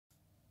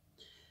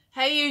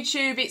Hey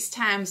YouTube, it's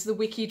Tams, the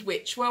Wicked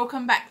Witch.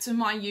 Welcome back to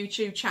my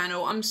YouTube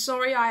channel. I'm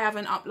sorry I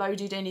haven't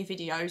uploaded any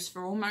videos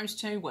for almost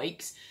 2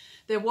 weeks.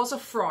 There was a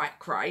fright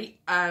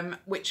crate,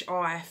 which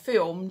I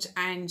filmed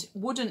and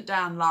wouldn't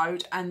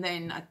download, and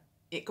then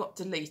it got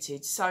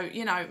deleted. So,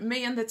 you know,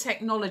 me and the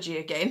technology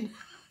again.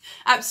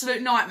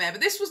 Absolute nightmare.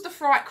 But this was the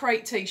Fright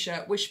Crate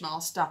t-shirt,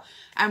 Wishmaster,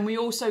 and we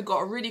also got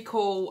a really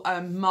cool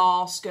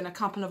mask and a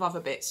couple of other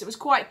bits. It was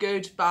quite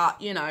good, but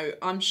you know,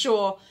 I'm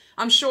sure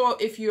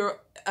if you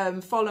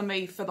follow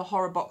me for the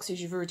horror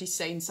boxes, you've already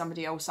seen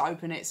somebody else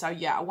open it. So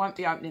yeah, I won't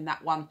be opening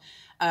that one.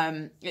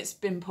 It's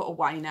been put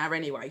away now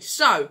anyway.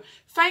 So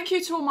thank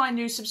you to all my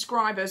new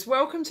subscribers.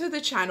 Welcome to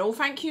the channel.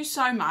 Thank you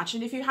so much.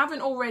 And if you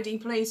haven't already,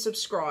 please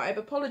subscribe.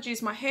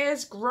 Apologies, my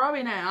hair's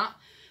growing out,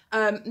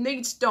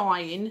 needs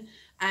dyeing.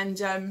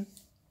 And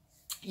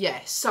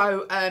yeah,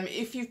 so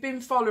if you've been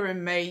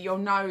following me, you'll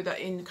know that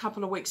in a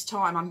couple of weeks'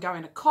 time I'm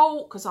going to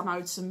court because I'm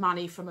owed some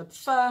money from a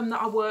firm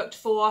that I worked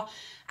for.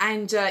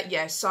 And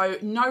yeah, so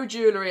no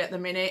jewellery at the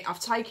minute. I've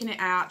taken it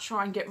out,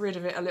 try and get rid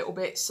of it a little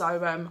bit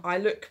so I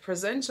look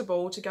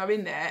presentable to go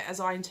in there, as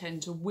I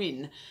intend to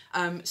win.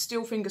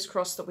 Still fingers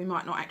crossed that we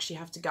might not actually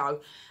have to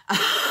go.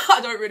 I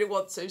don't really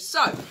want to.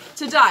 So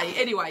today,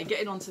 anyway,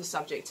 getting on to the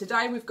subject.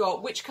 Today we've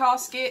got Witch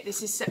Casket.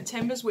 This is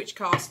September's Witch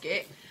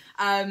Casket.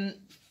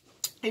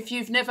 If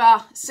you've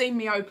never seen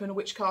me open a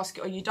witch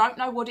casket or you don't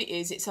know what it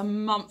is, it's a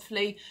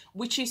monthly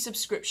witchy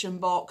subscription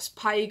box,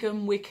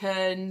 pagan,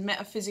 Wiccan,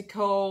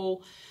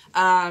 metaphysical,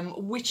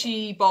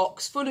 witchy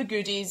box full of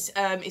goodies.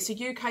 It's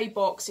a UK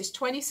box. It's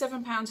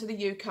 £27 to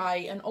the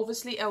UK, and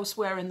obviously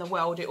elsewhere in the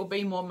world it will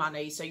be more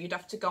money, so you'd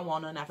have to go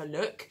on and have a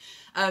look.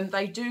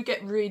 They do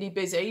get really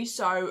busy,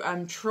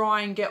 so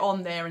try and get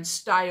on there and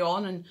stay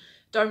on, and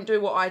don't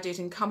do what I did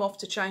and come off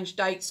to change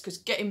dates, because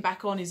getting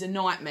back on is a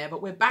nightmare.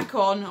 But we're back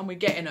on and we're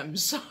getting them,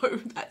 so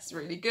that's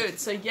really good.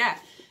 So yeah,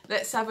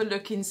 let's have a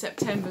look in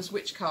September's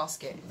Witch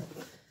Casket.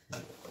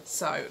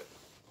 So,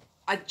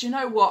 do you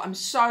know what? I'm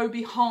so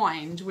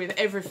behind with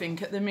everything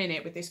at the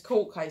minute with this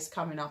court case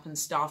coming up and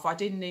stuff. I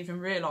didn't even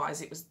realise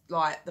it was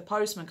like the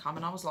postman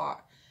coming. I was like,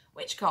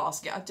 Witch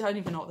Casket? I don't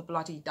even know what the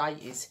bloody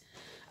date is.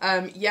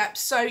 Yep,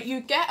 so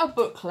you get a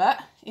booklet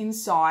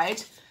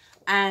inside.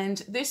 And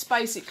this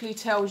basically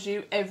tells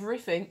you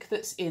everything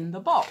that's in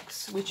the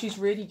box, which is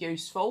really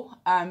useful,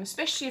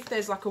 especially if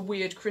there's like a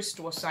weird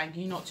crystal or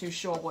something, you're not too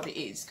sure what it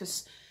is,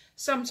 because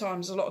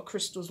sometimes a lot of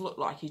crystals look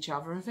like each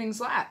other and things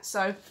like that.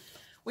 So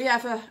we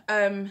have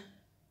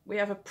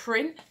a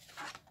print,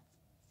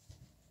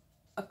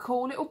 a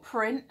cool little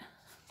print.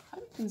 I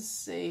hope you can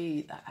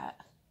see that.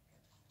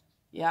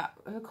 Yeah,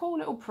 a cool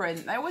little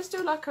print. They always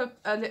do like a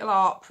little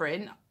art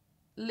print.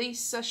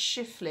 Lisa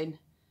Schifflin.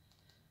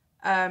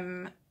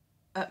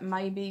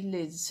 Maybe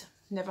Liz.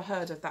 Never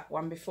heard of that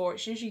one before.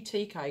 It's usually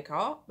tea cake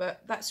art,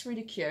 but that's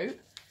really cute.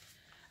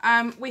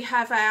 We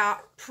have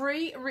our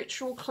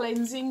pre-ritual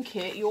cleansing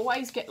kit. You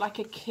always get like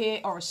a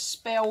kit or a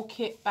spell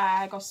kit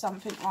bag or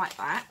something like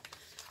that.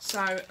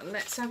 So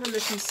let's have a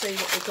look and see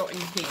what we've got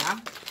in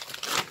here.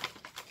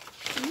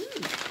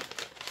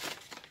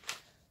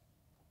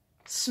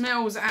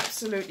 Smells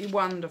absolutely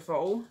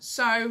wonderful.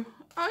 So,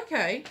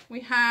 okay,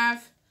 we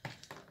have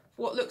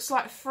what looks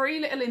like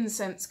 3 little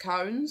incense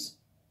cones.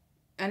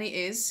 And it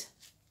is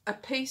a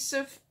piece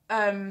of,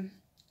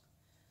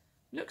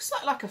 looks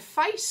like a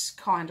face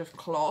kind of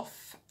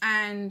cloth.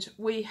 And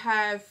we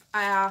have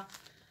our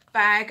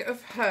bag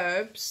of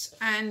herbs,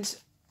 and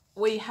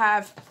we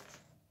have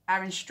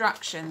our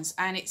instructions.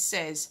 And it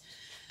says,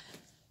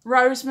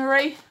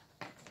 rosemary,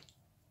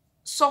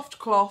 soft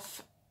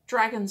cloth,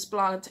 dragon's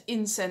blood,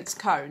 incense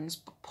cones.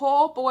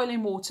 Pour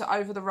boiling water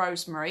over the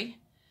rosemary.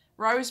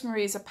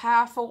 Rosemary is a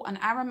powerful and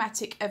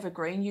aromatic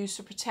evergreen used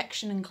for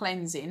protection and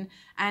cleansing,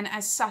 and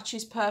as such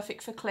is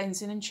perfect for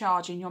cleansing and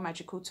charging your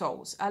magical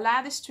tools.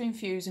 Allow this to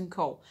infuse and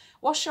cool.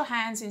 Wash your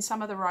hands in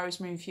some of the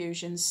rosemary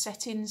infusions,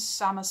 setting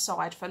some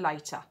aside for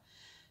later.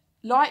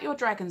 Light your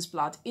dragon's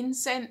blood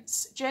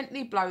incense.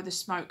 Gently blow the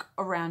smoke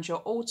around your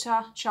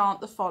altar.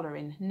 Chant the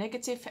following.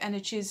 Negative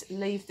energies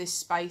leave this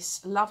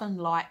space. Love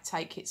and light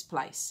take its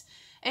place.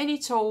 Any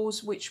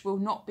tools which will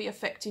not be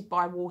affected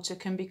by water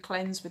can be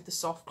cleansed with the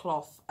soft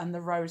cloth and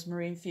the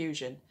rosemary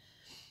infusion.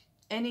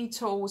 Any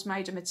tools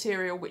made of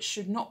material which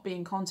should not be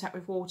in contact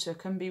with water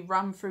can be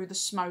run through the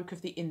smoke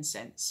of the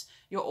incense.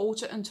 Your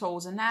altar and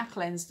tools are now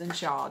cleansed and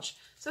charged.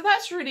 So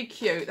that's really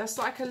cute. That's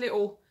like a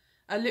little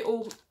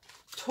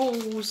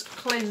tools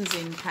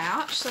cleansing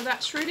pouch. So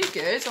that's really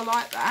good. I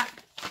like that.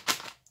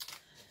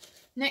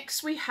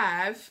 Next we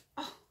have,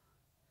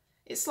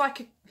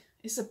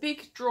 it's a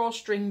big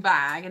drawstring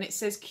bag, and it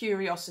says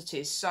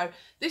curiosities. So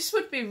this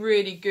would be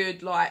really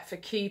good like for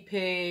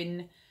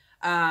keeping,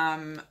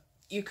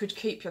 you could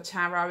keep your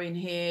tarot in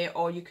here,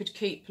 or you could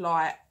keep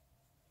like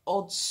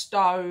odd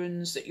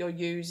stones that you're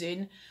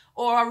using.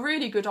 Or a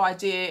really good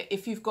idea,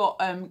 if you've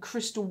got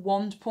crystal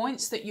wand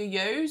points that you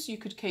use, you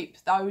could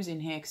keep those in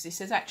here, because this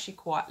is actually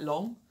quite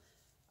long.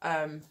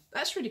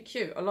 That's really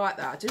cute. I like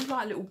that. I do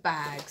like little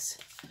bags.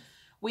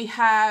 We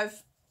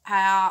have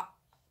our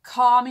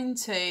calming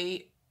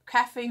tea,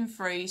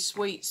 caffeine-free,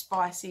 sweet,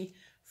 spicy,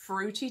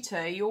 fruity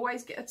tea. You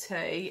always get a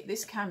tea.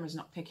 This camera's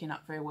not picking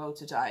up very well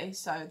today,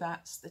 so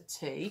that's the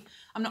tea.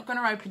 I'm not going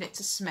to open it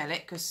to smell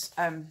it because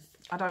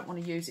I don't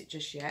want to use it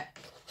just yet.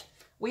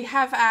 We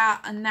have our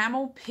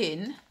enamel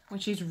pin,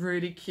 which is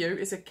really cute.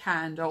 It's a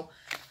candle.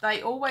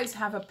 They always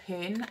have a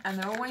pin, and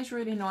they're always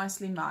really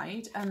nicely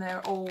made, and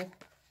they're all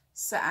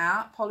set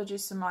out.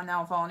 Apologies for my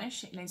nail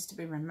varnish. It needs to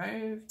be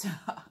removed.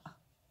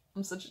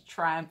 I'm such a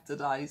tramp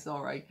today,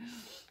 sorry.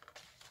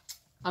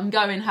 I'm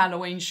going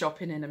Halloween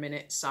shopping in a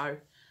minute, so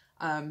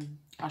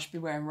I should be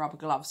wearing rubber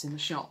gloves in the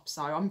shop.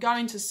 So I'm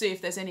going to see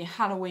if there's any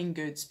Halloween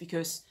goods,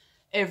 because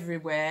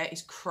everywhere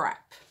is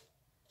crap.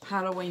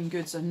 Halloween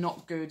goods are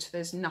not good.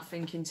 There's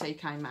nothing in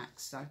TK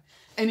Maxx. So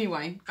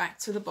anyway, back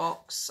to the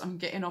box. I'm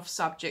getting off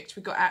subject.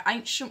 We've got our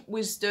Ancient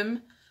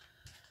Wisdom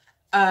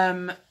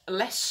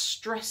Less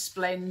Stress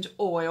Blend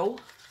oil.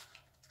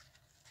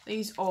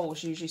 These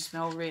oils usually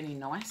smell really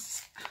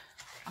nice.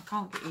 I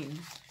can't get in.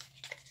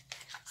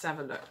 Let's have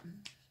a look.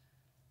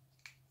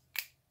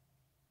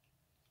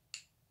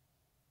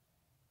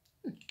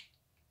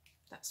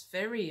 That's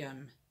very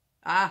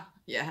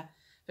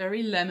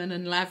very lemon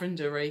and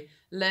lavendery.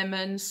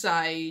 Lemon,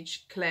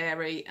 sage,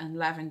 clary and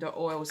lavender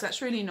oils.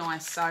 That's really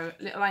nice. So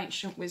little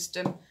Ancient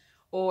Wisdom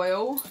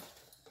oil.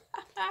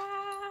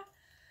 How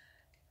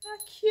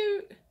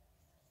cute.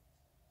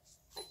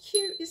 How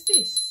cute is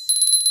this?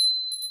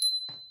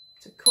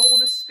 To call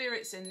the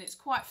spirits in. It's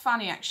quite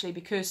funny actually,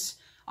 because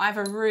I have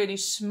a really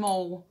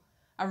small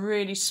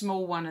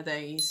one of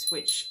these,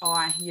 which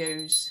I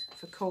use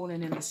for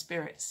calling in the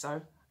spirits. So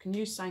I can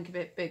use something a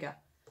bit bigger.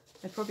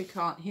 They probably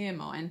can't hear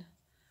mine.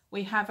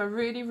 We have a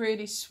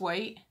really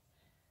sweet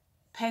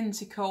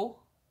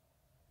pentacle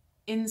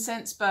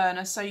incense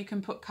burner, so you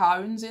can put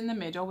cones in the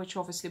middle, which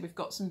obviously we've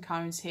got some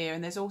cones here,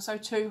 and there's also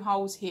 2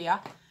 holes here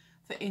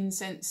for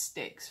incense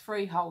sticks.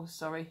 3 holes,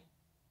 sorry.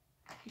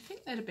 You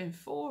think there'd have been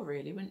 4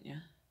 really, wouldn't you?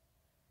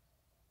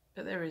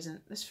 But there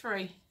isn't. There's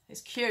 3.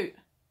 It's cute.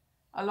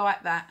 I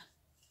like that.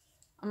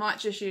 I might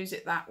just use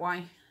it that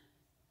way.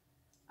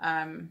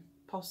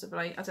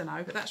 Possibly. I don't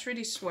know. But that's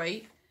really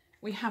sweet.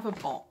 We have a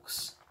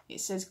box. It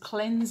says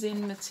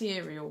cleansing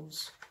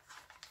materials.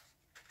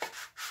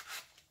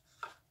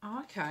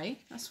 Oh, okay.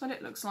 That's what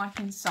it looks like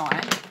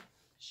inside.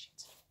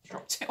 Shit.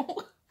 Dropped it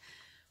all.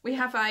 We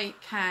have a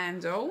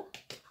candle.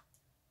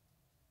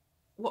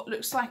 What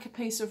looks like a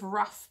piece of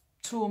rough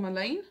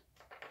tourmaline.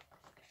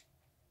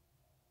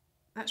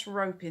 That's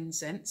rope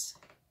incense.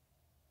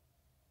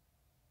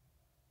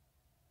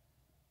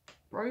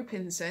 Rope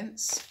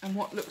incense, and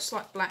what looks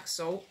like black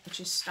salt, which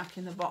is stuck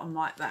in the bottom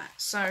like that.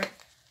 So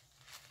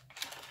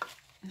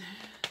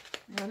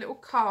a little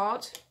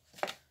card.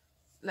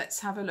 Let's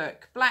have a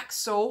look. Black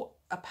salt,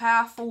 a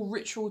powerful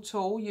ritual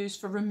tool used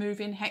for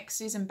removing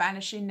hexes and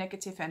banishing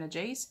negative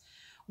energies.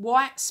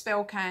 White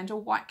spell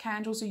candle. White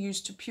candles are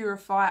used to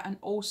purify and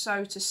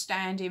also to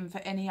stand in for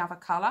any other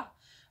colour.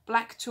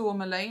 Black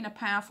tourmaline, a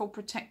powerful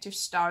protective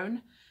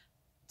stone,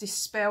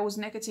 dispels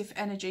negative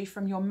energy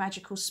from your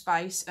magical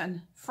space.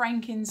 And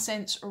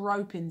frankincense,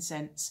 rope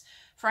incense.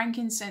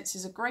 Frankincense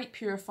is a great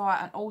purifier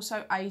and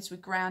also aids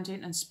with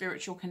grounding and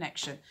spiritual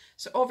connection.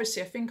 So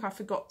obviously I think I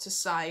forgot to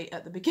say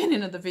at the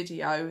beginning of the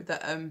video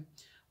that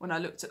when I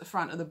looked at the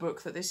front of the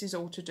book, that this is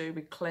all to do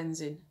with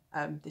cleansing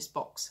this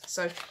box.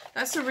 So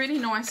that's a really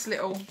nice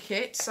little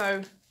kit.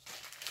 So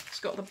it's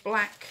got the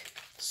black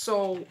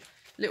salt,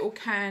 little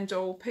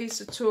candle,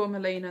 piece of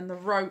tourmaline and the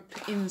rope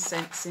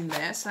incense in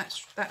there. So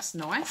that's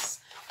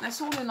nice. And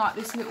that's all in like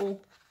this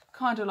little,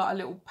 kind of like a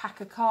little pack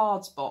of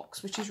cards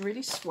box, which is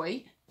really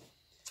sweet.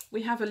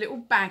 We have a little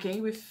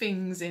baggie with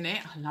things in it.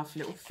 I love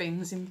little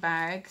things in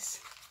bags.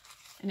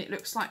 And it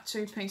looks like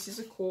 2 pieces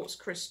of quartz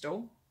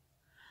crystal.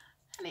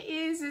 And it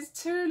is, there's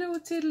 2 little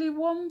tiddly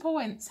 1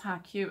 points. How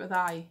cute are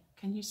they?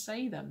 Can you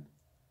see them?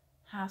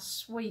 How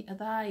sweet are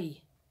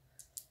they?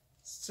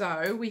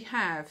 So we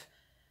have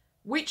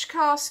Witch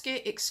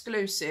Casket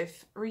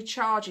exclusive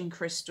recharging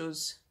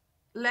crystals.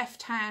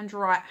 Left hand,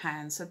 right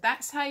hand. So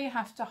that's how you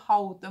have to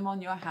hold them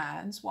on your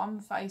hands. One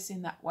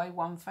facing that way,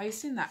 one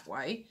facing that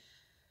way.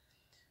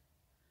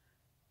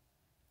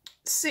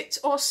 Sit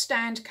or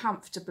stand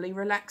comfortably,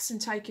 relax and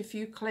take a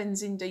few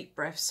cleansing deep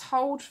breaths.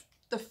 Hold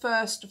the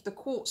first of the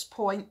quartz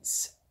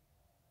points.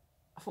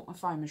 I thought my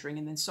phone was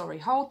ringing then, sorry.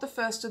 Hold the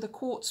first of the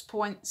quartz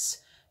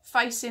points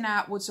facing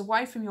outwards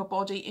away from your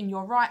body in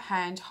your right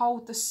hand.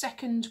 Hold the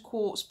second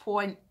quartz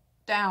point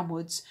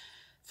downwards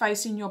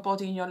facing your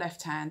body in your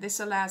left hand. This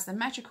allows the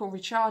magical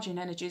recharging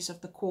energies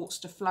of the quartz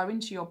to flow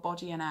into your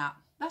body and out.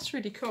 That's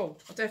really cool.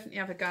 I'll definitely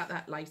have a go at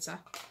that later.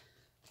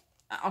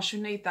 I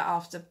shall need that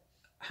after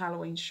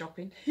Halloween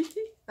shopping.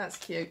 That's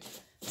cute.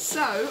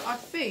 So I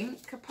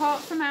think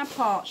apart from our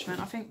parchment,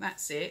 I think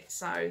that's it.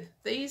 So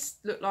these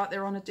look like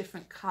they're on a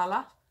different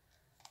colour,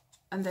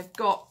 and they've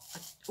got,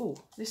 oh,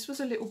 this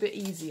was a little bit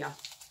easier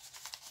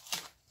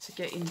to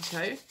get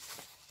into.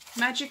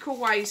 Magical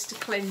ways to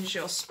cleanse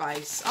your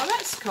space. Oh,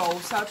 that's cool.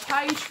 So a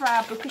page for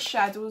our Book of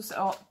Shadows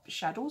or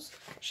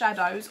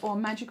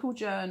Magical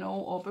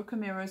Journal or Book of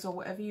Mirrors or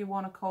whatever you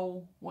want to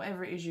call,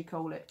 whatever it is you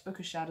call it, Book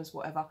of Shadows,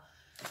 whatever.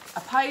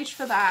 A page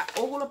for that,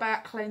 all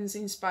about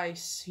cleansing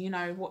space. You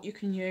know, what you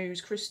can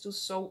use, crystal,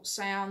 salt,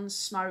 sounds,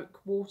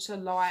 smoke, water,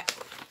 light.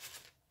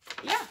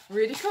 Yeah,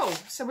 really cool.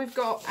 So we've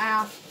got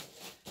our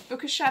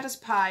Book of Shadows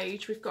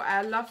page. We've got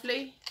our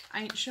lovely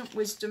Ancient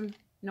Wisdom,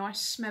 nice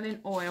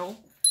smelling oil.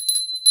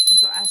 We've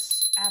got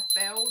our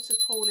bell to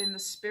call in the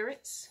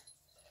spirits.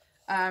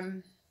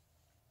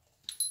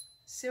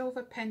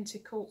 Silver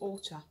Pentacle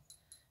Altar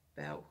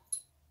bell.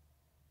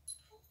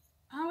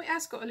 Oh, it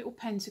has got a little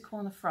pentacle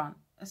on the front.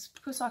 It's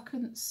because I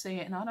couldn't see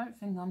it, and I don't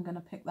think I'm going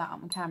to pick that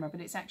up on camera, but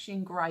it's actually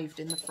engraved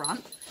in the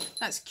front.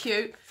 That's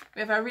cute.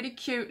 We have our really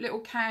cute little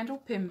candle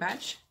pin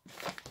badge.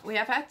 We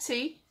have our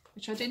tea,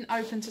 which I didn't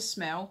open to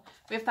smell.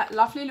 We have that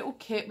lovely little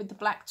kit with the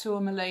black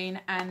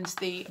tourmaline and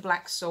the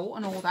black salt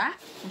and all that,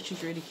 which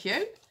is really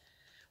cute.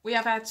 We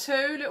have our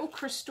 2 little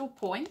crystal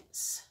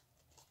points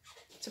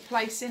to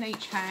place in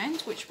each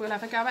hand, which we'll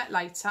have a go at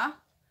later.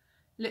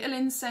 Little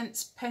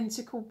incense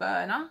pentacle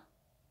burner,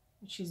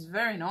 which is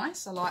very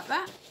nice. I like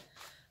that.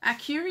 Our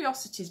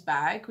Curiosities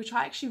bag, which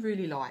I actually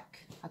really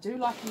like. I do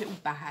like a little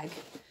bag.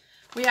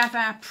 We have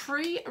our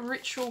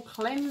pre-ritual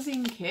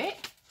cleansing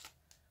kit,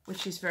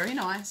 which is very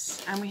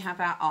nice. And we have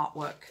our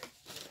artwork.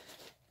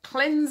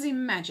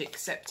 Cleansing Magic,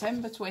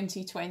 September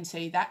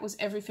 2020. That was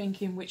everything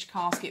in Witch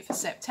Casket for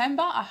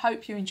September. I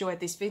hope you enjoyed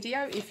this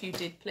video. If you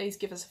did, please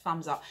give us a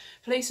thumbs up.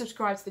 Please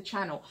subscribe to the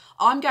channel.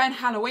 I'm going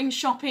Halloween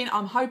shopping.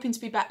 I'm hoping to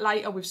be back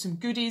later with some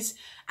goodies.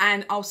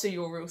 And I'll see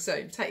you all real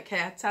soon. Take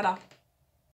care. Ta-da.